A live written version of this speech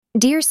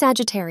Dear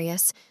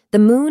Sagittarius, the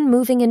moon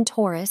moving in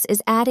Taurus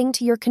is adding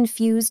to your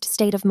confused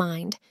state of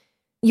mind.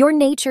 Your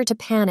nature to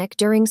panic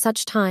during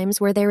such times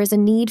where there is a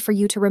need for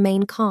you to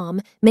remain calm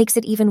makes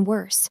it even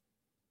worse.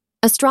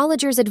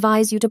 Astrologers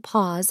advise you to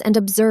pause and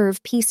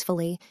observe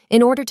peacefully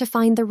in order to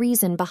find the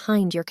reason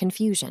behind your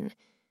confusion.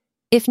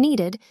 If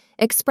needed,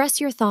 express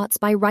your thoughts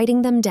by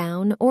writing them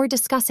down or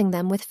discussing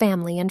them with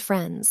family and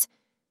friends.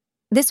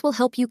 This will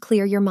help you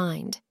clear your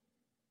mind.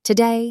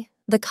 Today,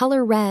 the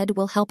color red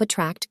will help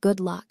attract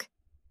good luck.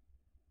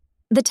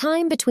 The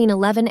time between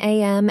 11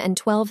 a.m. and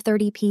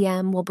 12:30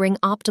 p.m. will bring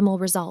optimal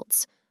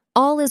results.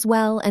 All is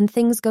well and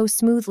things go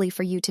smoothly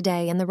for you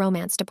today in the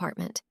romance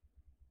department.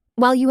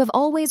 While you have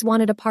always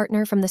wanted a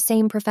partner from the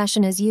same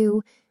profession as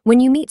you, when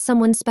you meet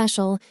someone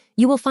special,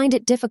 you will find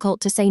it difficult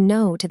to say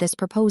no to this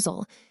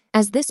proposal,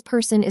 as this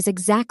person is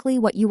exactly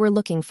what you were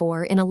looking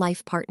for in a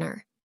life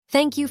partner.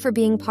 Thank you for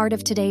being part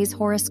of today's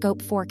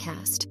horoscope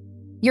forecast.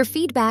 Your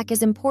feedback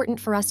is important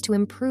for us to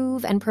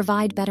improve and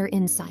provide better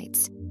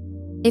insights.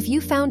 If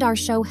you found our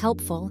show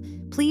helpful,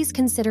 please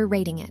consider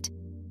rating it.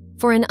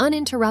 For an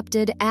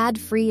uninterrupted,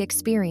 ad-free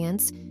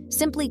experience,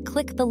 simply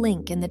click the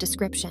link in the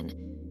description.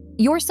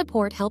 Your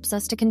support helps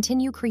us to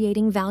continue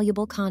creating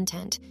valuable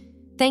content.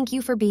 Thank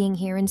you for being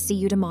here and see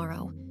you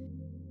tomorrow.